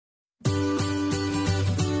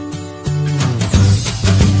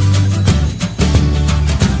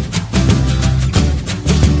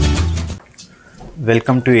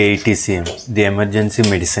Welcome to AETCM, the Emergency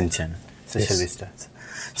Medicine Channel. So Yes. shall we start?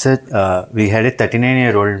 So we had a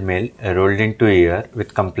 39-year-old male rolled into ER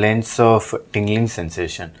with complaints of tingling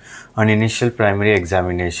sensation. On initial primary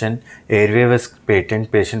examination, airway was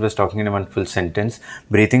patent, patient was talking in one full sentence,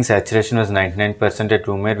 breathing saturation was 99% at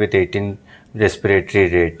room air with 18 respiratory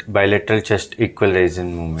rate, bilateral chest equal rise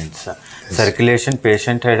in movements. Circulation,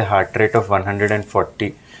 patient had a heart rate of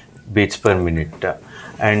 140 beats per minute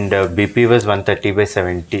and BP was 130 by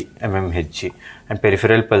 70 mmHg and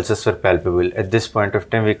peripheral pulses were palpable. At this point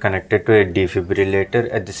of time, we connected to a defibrillator.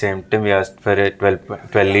 At the same time, we asked for a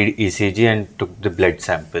 12 lead ECG and took the blood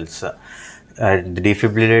samples. The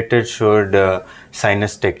defibrillator showed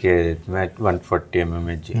sinus tachycardia at 140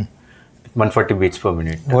 mmHg, 140 beats per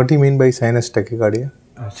minute. What do you mean by sinus tachycardia?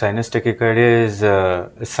 Sinus tachycardia is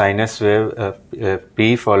a sinus wave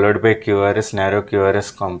P followed by QRS, narrow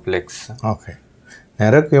QRS complex. Okay.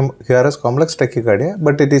 Narrow QRS complex tachycardia,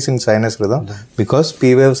 but it is in sinus rhythm because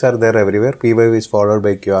P waves are there everywhere. P wave is followed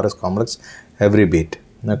by QRS complex every beat.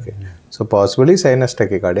 Okay. So possibly sinus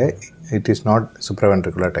tachycardia, it is not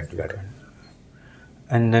supraventricular tachycardia.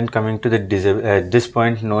 And then coming to the at this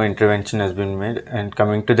point, no intervention has been made. And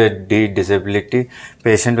coming to the disability,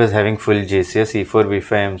 patient was having full GCS, E4,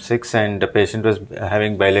 V5, M6, and the patient was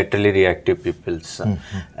having bilaterally reactive pupils.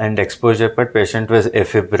 And exposure part, patient was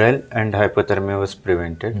afebrile and hypothermia was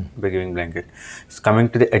prevented by giving blanket. So coming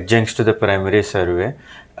to the adjuncts to the primary survey,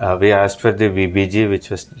 we asked for the VBG, which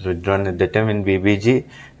was withdrawn at the time. In VBG,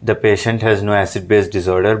 the patient has no acid-base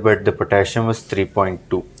disorder, but the potassium was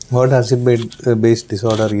 3.2. What acid-based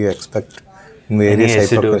disorder you expect in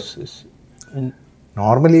various acidosis?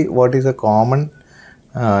 Normally, what is a common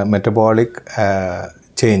metabolic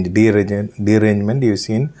change, derangement you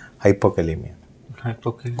see in hypokalemia?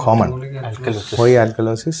 Hypokalemia. Common. Alkalosis. Why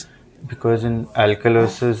alkalosis? Because in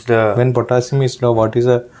alkalosis, when potassium is low, what is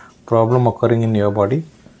a problem occurring in your body?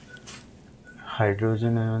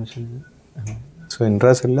 Hydrogen ions. So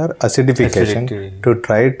intracellular acidification. Acidity. To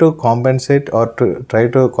try to compensate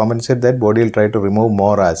that, body will try to remove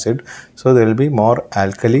more acid. So there will be more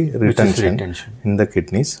alkali retention in the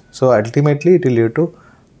kidneys. So ultimately it will lead to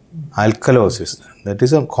alkalosis. That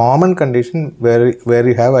is a common condition where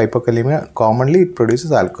you have hypokalemia. Commonly it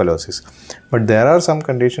produces alkalosis. But there are some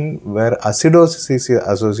conditions where acidosis is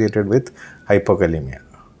associated with hypokalemia.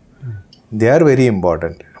 They are very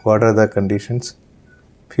important. What are the conditions?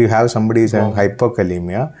 If you have somebody is having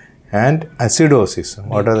hypokalemia and acidosis,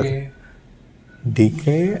 what are the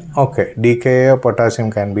decay? Okay, decay of potassium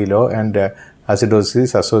can be low and acidosis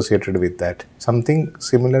is associated with that. Something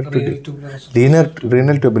similar to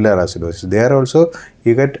renal tubular acidosis. There also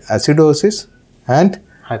you get acidosis and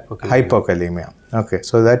hypokalemia. Okay,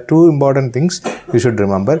 so that two important things you should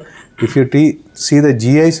remember. If you see the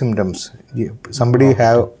GI symptoms, somebody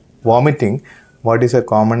have vomiting, what is a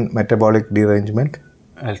common metabolic derangement?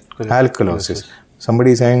 Alkalosis.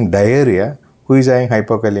 Somebody is having diarrhea, who is having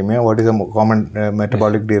hypokalemia, what is a common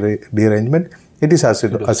metabolic derangement? It is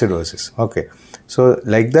acidosis. Okay. So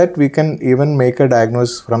like that we can even make a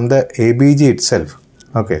diagnosis from the ABG itself.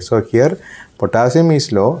 Okay. So here potassium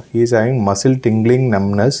is low, he is having muscle tingling,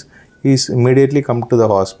 numbness, he is immediately come to the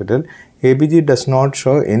hospital. ABG does not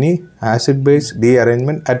show any acid-base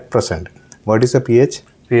dearrangement at present. What is the pH?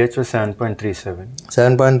 pH was 7.37.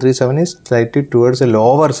 7.37 is slightly towards the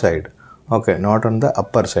lower side. Okay, not on the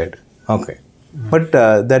upper side. Okay. But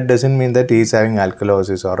that doesn't mean that he is having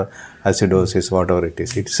alkalosis or acidosis, whatever it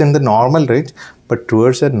is. It's in the normal range, but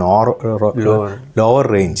towards the lower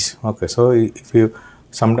range. Okay, so if you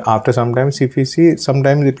after sometimes if you see,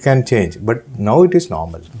 sometimes it can change, but now it is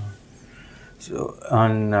normal. So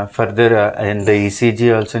on further in the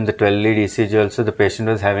ECG also, in the 12-lead ECG also, the patient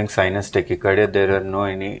was having sinus tachycardia. There are no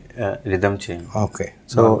any rhythm change. Okay.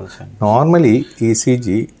 So normally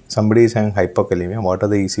ECG, somebody is having hypokalemia. What are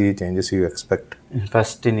the ECG changes you expect?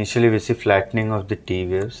 First, initially we see flattening of the T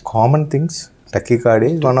waves. Common things.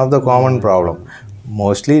 Tachycardia is one of the common problem.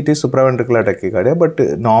 Mostly it is supraventricular tachycardia, but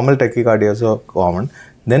normal tachycardia is also common.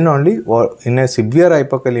 Then only in a severe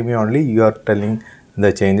hypokalemia only you are telling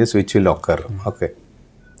the changes which will occur. Okay.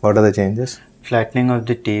 What are the changes? Flattening of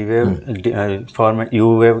the T wave, form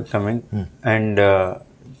U wave coming, and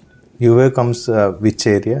U wave comes which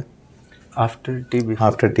area? After T. Before.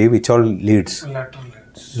 After T, which all leads? Lateral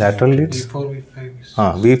leads. Lateral leads? V4, V5 is...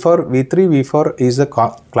 V4, V3, V4 is the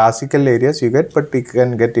classical areas you get, but you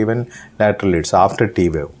can get even lateral leads after T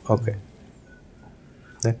wave. Okay.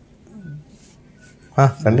 Then?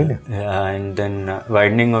 Continue. And then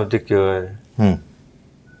widening of the QR.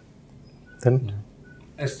 Then?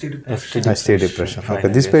 ST depression. Okay,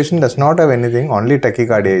 this patient does not have anything, only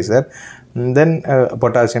tachycardia is there. Then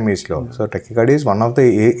potassium is low. So tachycardia is one of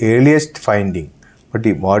the earliest finding. But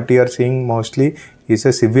what you are seeing mostly is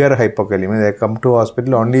a severe hypokalemia. They come to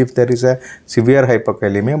hospital only if there is a severe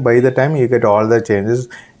hypokalemia. By the time you get all the changes,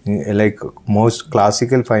 like most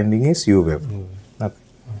classical finding is U wave. Okay.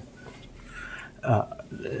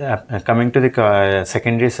 Coming to the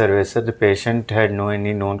secondary survey, sir, the patient had no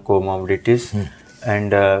any known comorbidities,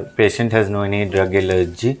 and patient has no any drug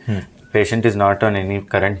allergy. Patient is not on any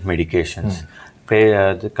current medications.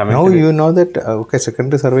 Now you know that okay,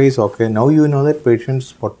 secondary survey is okay. Now you know that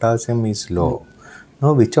patient's potassium is low.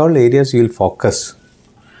 Now which all areas you will focus?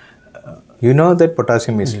 You know that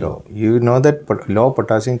potassium is low. You know that low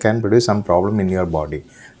potassium can produce some problem in your body.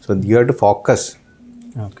 So you have to focus.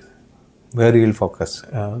 Okay. Where you will focus?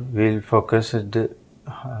 We will focus at the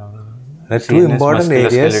there are two important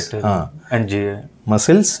areas and GI.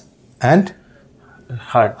 Muscles and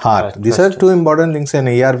heart. These are two important things an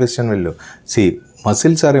ER physician will do. See,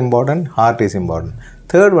 muscles are important, heart is important.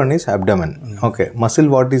 Third one is abdomen. Okay, muscle,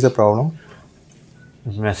 what is the problem?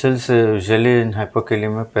 Muscles usually in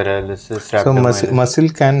hypokalemia, paralysis. So muscle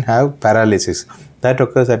can have paralysis. That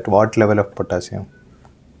occurs at what level of potassium?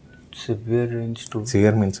 Severe range 2.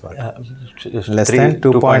 Severe means what? Less than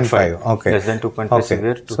 2.5. Okay. Less than 2.5 okay.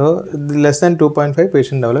 severe. So less than 2.5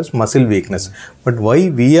 patient develops muscle weakness. But why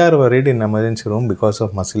we are worried in emergency room? Because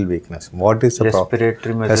of muscle weakness. What is the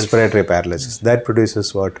problem? Respiratory paralysis. That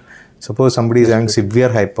produces what? Suppose somebody is having severe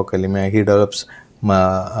hypokalemia. He develops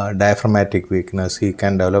diaphragmatic weakness. He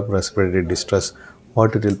can develop respiratory distress.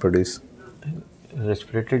 What it will produce?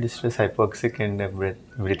 Respiratory distress, hypoxic and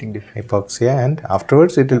breathing difficulty. Hypoxia, and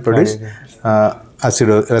afterwards it will produce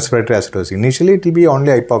respiratory acidosis. Initially it will be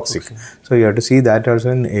only hypoxic. Okay. So you have to see that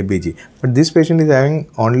also in ABG. But this patient is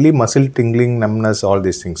having only muscle tingling, numbness, all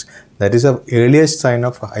these things. That is the earliest sign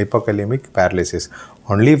of hypokalemic paralysis.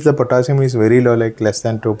 Only if the potassium is very low, like less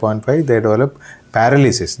than 2.5, they develop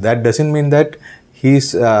paralysis. That doesn't mean that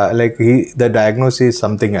the diagnosis is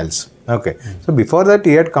something else. Okay. So before that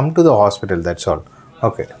he had come to the hospital, that's all.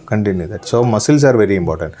 Okay, continue that. So muscles are very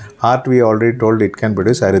important. Heart, we already told it can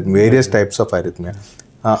produce various types of arrhythmia.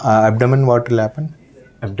 Abdomen, what will happen?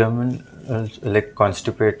 Abdomen like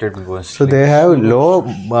constipated mostly. So they have low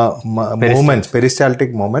movements,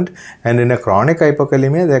 peristaltic movement, and in a chronic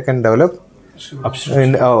hypokalemia they can develop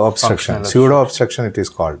obstruction. Pseudo obstruction it is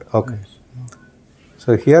called. Okay.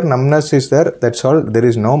 So here numbness is there, that's all. There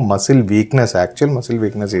is no muscle weakness. Actual muscle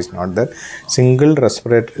weakness is not there. Single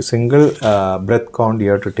breath count you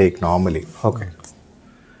have to take normally. Okay.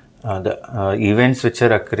 The events which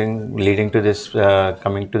are occurring leading to this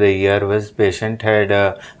coming to the ER was patient had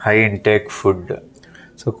high intake food.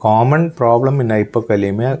 So common problem in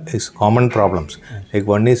hypokalemia is common problems. Like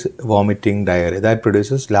one is vomiting, diarrhea. That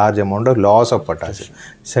produces large amount of loss of potassium.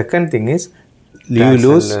 Second thing is you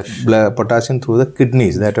lose potassium through the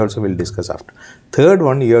kidneys. That also we'll discuss after. Third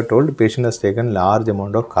one, you are told the patient has taken large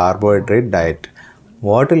amount of carbohydrate diet.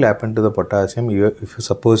 What will happen to the potassium? If you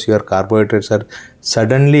suppose your carbohydrates are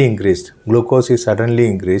suddenly increased, glucose is suddenly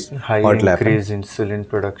increased, what will happen? Increase insulin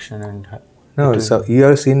production and no, so you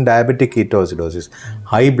have seen diabetic ketoacidosis,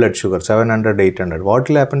 high blood sugar, 700, 800. What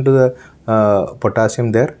will happen to the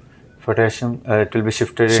potassium there? Potassium, it will be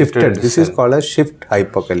shifted. This is called as shift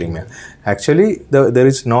hypokalemia. Actually, there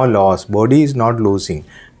is no loss. Body is not losing.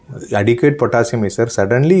 Adequate potassium is there.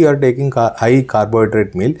 Suddenly, you are taking high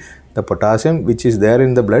carbohydrate meal. The potassium which is there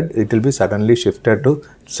in the blood, it will be suddenly shifted to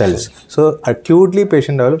cells. So acutely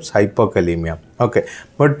patient develops hypokalemia. Okay,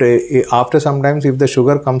 but after sometimes if the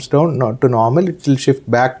sugar comes down to normal, it will shift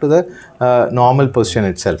back to the normal position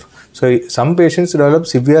itself. So some patients develop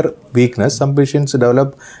severe weakness, some patients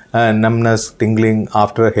develop numbness, tingling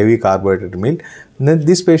after a heavy carbohydrate meal. And then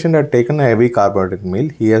this patient had taken a heavy carbohydrate meal.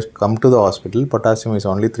 He has come to the hospital. Potassium is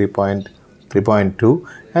only 3.2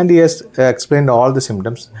 and he has explained all the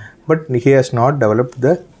symptoms, but he has not developed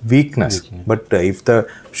the weakness. But if the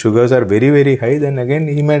sugars are very, very high, then again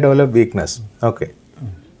he may develop weakness. Okay.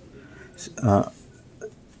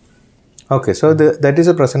 Okay, so that is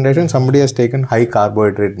a presentation. Somebody has taken high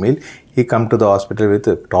carbohydrate meal. He come to the hospital with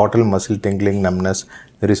total muscle tingling, numbness.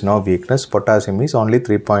 There is no weakness. Potassium is only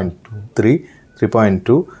 3.3,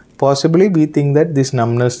 3.2. Possibly we think that this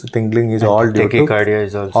numbness, tingling is all due to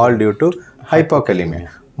hypokalemia.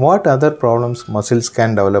 What other problems muscles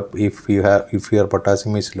can develop if your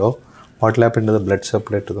potassium is low? What will happen to the blood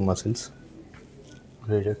supply to the muscles?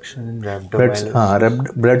 Reduction in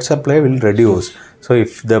blood supply will reduce. So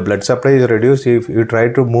if the blood supply is reduced, if you try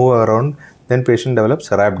to move around, then patient develops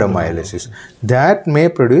rhabdomyolysis. That may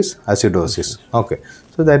produce acidosis. Okay,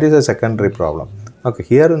 so that is a secondary problem. Okay,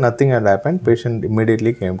 here nothing had happened, patient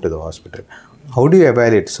immediately came to the hospital. How do you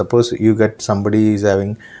evaluate? Suppose you get somebody is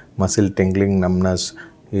having muscle tingling, numbness,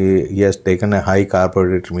 he has taken a high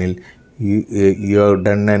carbohydrate meal, you have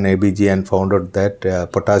done an ABG and found out that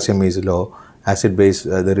potassium is low, acid base,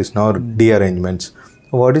 there is no dearrangements.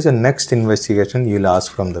 What is the next investigation you will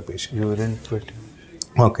ask from the patient? Urine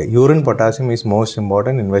potassium. Okay, urine potassium is most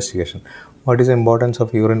important investigation. What is the importance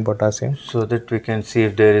of urine potassium? So that we can see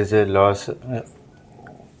if there is a loss.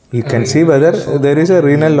 You can see whether there is a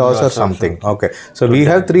renal loss or something. Okay, so we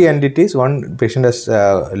have three entities. One patient has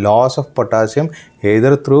loss of potassium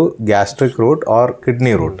either through gastric route or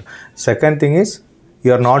kidney route. Second thing is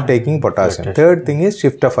you are not taking potassium. Third thing is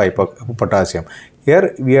shift of potassium.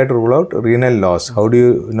 Here we have to rule out renal loss. How do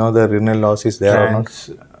you know the renal loss is there or not?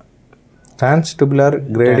 Transtubular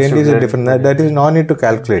gradient is a different, that is no need to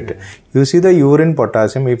calculate. You see the urine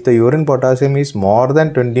potassium, if the urine potassium is more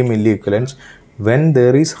than 20 milliequivalents, when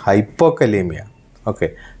there is hypokalemia.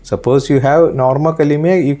 Okay, suppose you have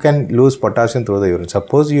normokalemia, you can lose potassium through the urine.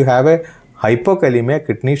 Suppose you have a hypokalemia,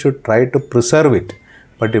 kidney should try to preserve it.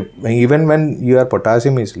 But even when your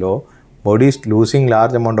potassium is low, body is losing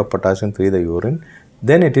large amount of potassium through the urine,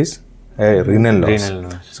 then it is a renal loss.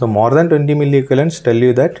 So more than 20 milliequivalents tell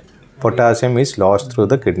you that potassium is lost through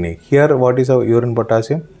the kidney. Here what is our urine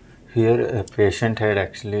potassium? Here a patient had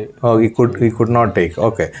actually... Oh, he could not take.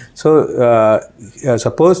 Okay. So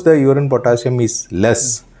suppose the urine potassium is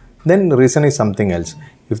less, then the reason is something else.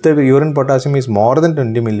 If the urine potassium is more than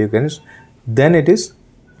 20 milliequivalents, then it is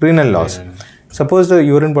renal loss. Suppose the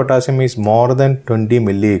urine potassium is more than 20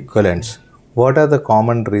 milliequivalents. What are the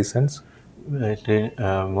common reasons?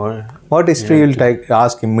 What history you will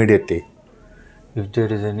ask immediately? If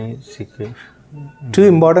there is any secret. Two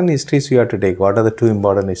important histories you have to take. What are the two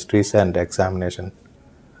important histories and examination?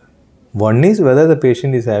 One is whether the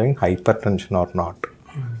patient is having hypertension or not.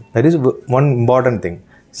 That is one important thing.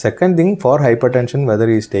 Second thing, for hypertension, whether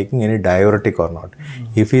he is taking any diuretic or not.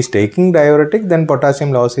 If he is taking diuretic, then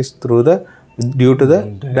potassium loss is due to the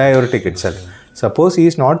diuretic itself. Suppose he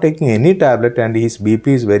is not taking any tablet and his BP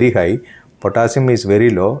is very high, potassium is very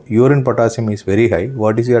low, urine potassium is very high.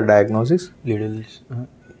 What is your diagnosis?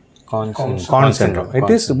 Conn syndrome. It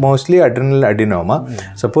is mostly adrenal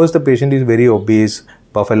adenoma. Suppose the patient is very obese,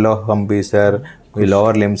 buffalo hump is there,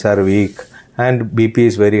 lower limbs are weak, and BP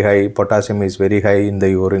is very high, potassium is very high in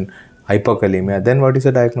the urine, hypokalemia, then what is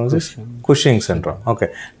the diagnosis? Cushing syndrome.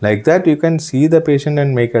 Okay, like that you can see the patient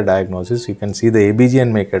and make a diagnosis. You can see the ABG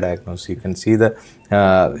and make a diagnosis. You can see the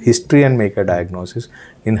history and make a diagnosis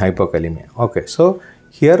in hypokalemia. Okay, so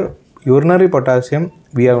here urinary potassium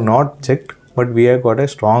we have not checked, but we have got a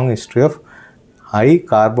strong history of high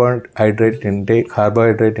carbohydrate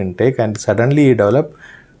intake, and suddenly you develop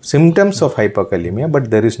symptoms of hypokalemia,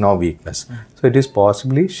 but there is no weakness. So it is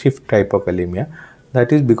possibly shift hypokalemia.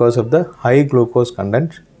 That is because of the high glucose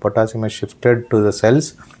content, potassium has shifted to the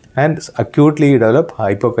cells and acutely develop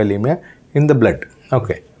hypokalemia in the blood.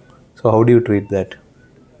 Okay, so how do you treat that?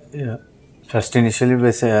 Yeah, first initially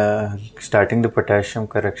by starting the potassium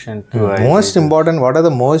correction to most important. What are the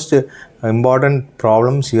most important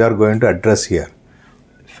problems you are going to address here?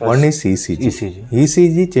 One is ECG.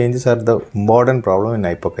 ECG changes are the important problem in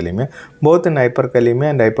hypokalemia. Both in hyperkalemia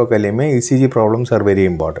and hypokalemia, ECG problems are very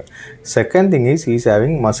important. Second thing is he is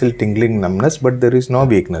having muscle tingling, numbness, but there is no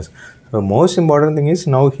weakness. So most important thing is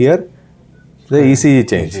now here the ECG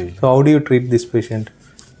change. So how do you treat this patient?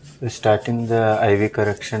 Starting the IV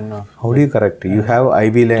correction. How do you correct? You have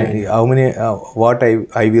IV line. How many? What IV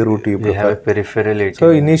route you prefer? We have a peripheral ATM. So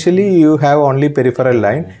initially you have only peripheral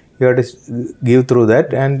line. You have to give through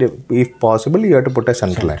that, and if possible you have to put a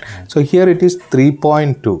central line. So here it is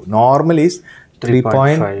 3.2. Normal is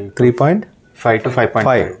 3.5 to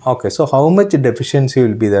 5.5. Okay, so how much deficiency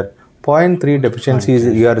will be there? 0.3 deficiency is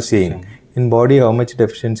you are seeing. In body, how much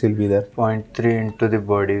deficiency will be there? 0.3 into the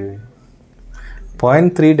body.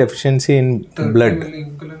 0.3 deficiency in blood.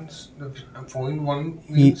 0.1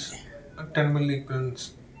 means 10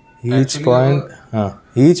 milliequivalents. Each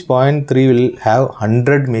 0.3 will have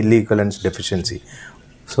 100 milliequivalents deficiency.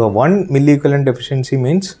 So 1 milliequivalent deficiency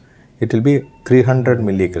means it will be 300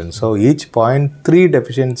 milliequivalents. So each 0.3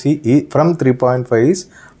 deficiency from 3.5 is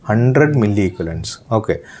 100 milliequivalents.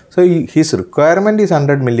 Okay. So his requirement is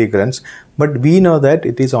 100 milliequivalents, but we know that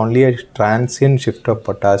it is only a transient shift of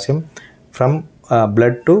potassium from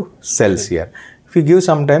blood to cells here. If you give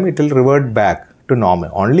some time, it will revert back to normal.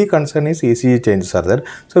 Only concern is ECG changes are there.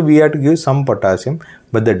 So we have to give some potassium,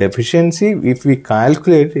 but the deficiency, if we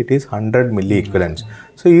calculate, it is 100 milliequivalents.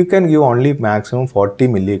 So you can give only maximum 40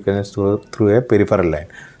 milliequivalents through a peripheral line.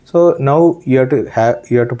 So now you have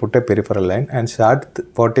to put a peripheral line and start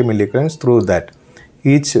 40 milliequivalents through that.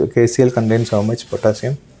 Each KCl contains how much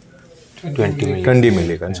potassium? 20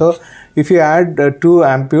 milliequivalents. So if you add 2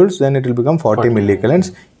 ampules, then it will become 40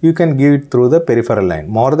 milliequivalents. You can give it through the peripheral line.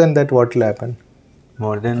 More than that, what will happen?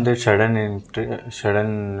 More than the sudden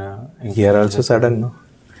Here also sudden, no?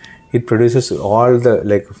 It produces all the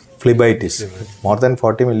like phlebitis. More than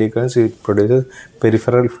 40 milliequivalents, it produces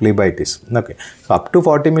peripheral phlebitis. Okay. So up to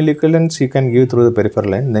 40 milliequivalents you can give through the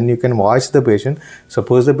peripheral line. Then you can watch the patient.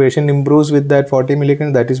 Suppose the patient improves with that 40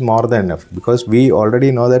 milliequivalents, that is more than enough, because we already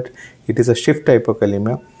know that it is a shift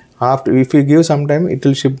hypokalemia. After, if you give some time, it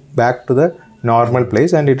will shift back to the normal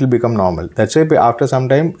place and it will become normal. That's why after some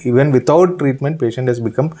time, even without treatment, patient has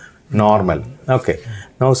become normal. Okay.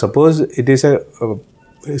 Now suppose it is a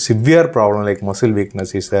severe problem like muscle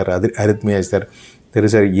weakness is there, arrhythmia is there, there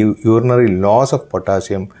is a urinary loss of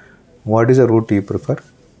potassium. What is the route you prefer?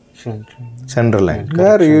 Central line.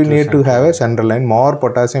 There you need to have a central line, more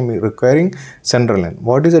potassium requiring central line.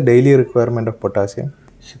 What is the daily requirement of potassium?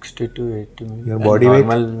 60 to 80 milliequivalent. Your body weight?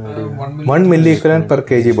 1 milliequivalent per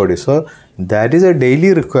kg body. So that is a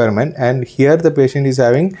daily requirement, and here the patient is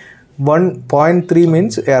having 1.3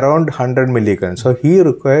 means around 100 milliequivalents. So he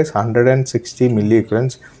requires 160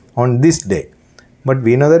 milliequivalents on this day. But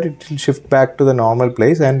we know that it will shift back to the normal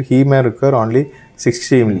place and he may require only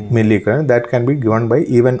 60 milliequivalents. That can be given by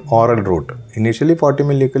even oral route. Initially 40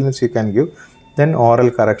 milliequivalents you can give, then oral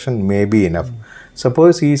correction may be enough.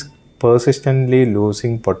 Suppose he is persistently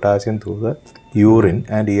losing potassium through the urine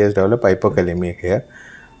and he has developed hypokalemia here,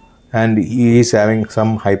 and he is having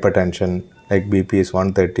some hypertension like BP is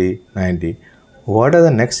 130/90. What are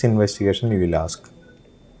the next investigation you will ask?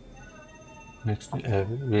 Next,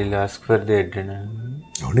 we'll ask for the adrenal.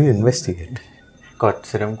 How do you investigate?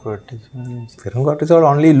 Serum cortisol. Serum cortisol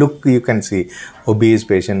only look you can see. Obese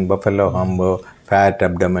patient, buffalo hump, fat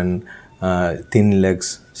abdomen, thin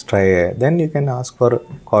legs, striae. Then you can ask for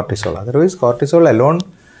cortisol. Otherwise, cortisol alone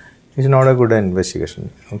is not a good investigation.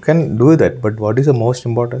 You can do that, but what is the most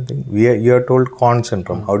important thing? You are told Cone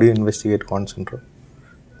syndrome. How do you investigate Cone syndrome?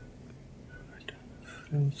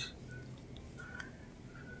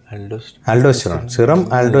 Aldosterone. Serum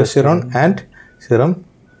aldosterone and serum,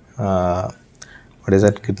 what is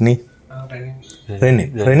that, kidney?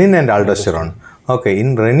 Renin and aldosterone. Okay,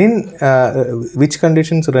 in renin, which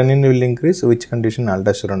conditions renin will increase, which condition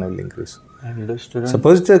aldosterone will increase? Aldosterone.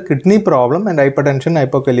 Suppose it's a kidney problem and hypertension,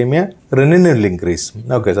 hypokalemia, renin will increase.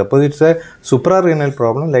 Okay, suppose it's a suprarenal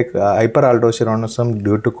problem like hyperaldosteronism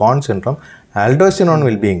due to Cone syndrome, aldosterone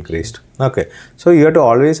will be increased. Okay, so you have to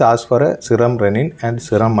always ask for a serum renin and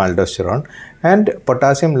serum aldosterone, and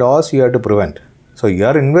potassium loss you have to prevent. So you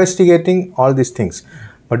are investigating all these things.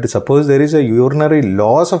 But suppose there is a urinary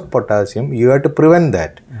loss of potassium, you have to prevent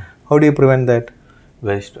that. How do you prevent that?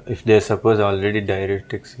 If they suppose already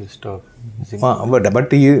diuretics, you stop.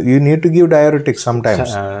 But you need to give diuretics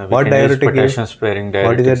sometimes. What diuretic? Potassium sparing diuretics.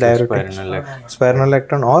 What is a diuretic?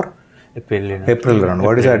 Spironolactone or eplerenone.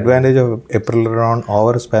 What is the advantage of eplerenone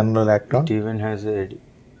over spironolactone? It even has a...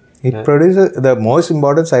 It produces, the most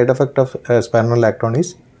important side effect of spironolactone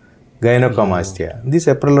is gynecomastia. This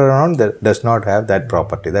eplerenone does not have that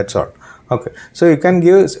property. That's all. Okay. So you can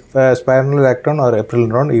give spironolactone or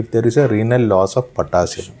eplerenone if there is a renal loss of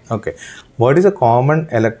potassium. Okay. What is a common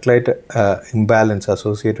electrolyte imbalance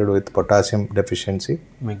associated with potassium deficiency?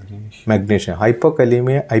 Magnesium.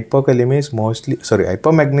 Hypomagnesemia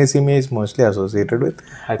is mostly associated with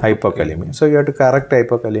hypokalemia. So you have to correct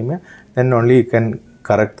hypokalemia, then only you can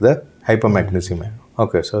correct the hypomagnesemia.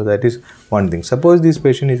 Okay, so that is one thing. Suppose this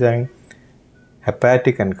patient is having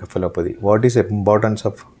hepatic encephalopathy. What is the importance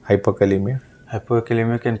of hypokalemia?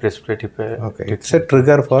 Hypokalemia can precipitate hepatic. Okay, it's a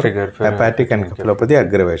trigger for hepatic encephalopathy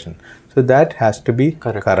aggravation. So that has to be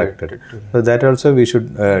corrected. So that also we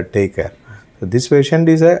should take care. So this patient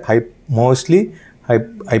is a mostly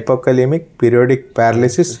hypokalemic periodic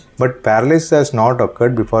paralysis, but paralysis has not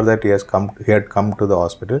occurred before that he had come to the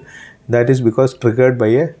hospital. That is because triggered by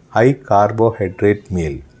a high carbohydrate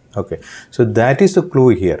meal. Okay, so that is the clue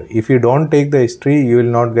here. If you don't take the history, you will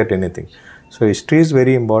not get anything. So history is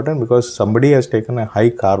very important because somebody has taken a high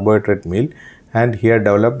carbohydrate meal and he had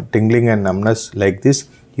developed tingling and numbness like this.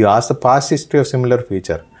 You ask the past history of similar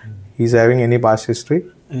feature. He is having any past history?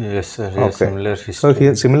 Yes, sir. Okay. Similar history. So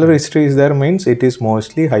here similar history is there means it is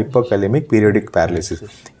mostly hypokalemic periodic paralysis.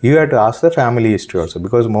 You have to ask the family history also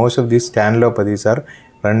because most of these stannylopathies are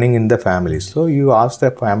running in the families. So you ask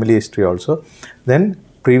the family history also. Then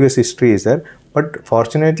previous history is there. But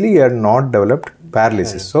fortunately, you have not developed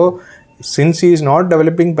paralysis. So since he is not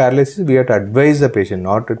developing paralysis, we have to advise the patient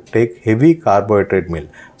not to take heavy carbohydrate meal.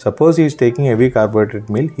 Suppose he is taking heavy carbohydrate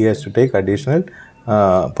meal, he has to take additional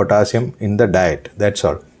potassium in the diet. That's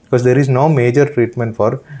all. Because there is no major treatment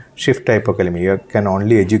for shift hypokalemia. You can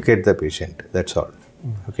only educate the patient. That's all.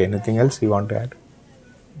 Okay. Anything else you want to add?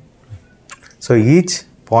 So each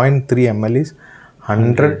 0.3 ml is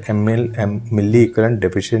 100 milli equivalent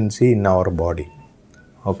deficiency in our body.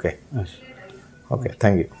 Okay. Yes. Okay.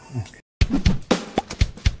 Thank you. Okay.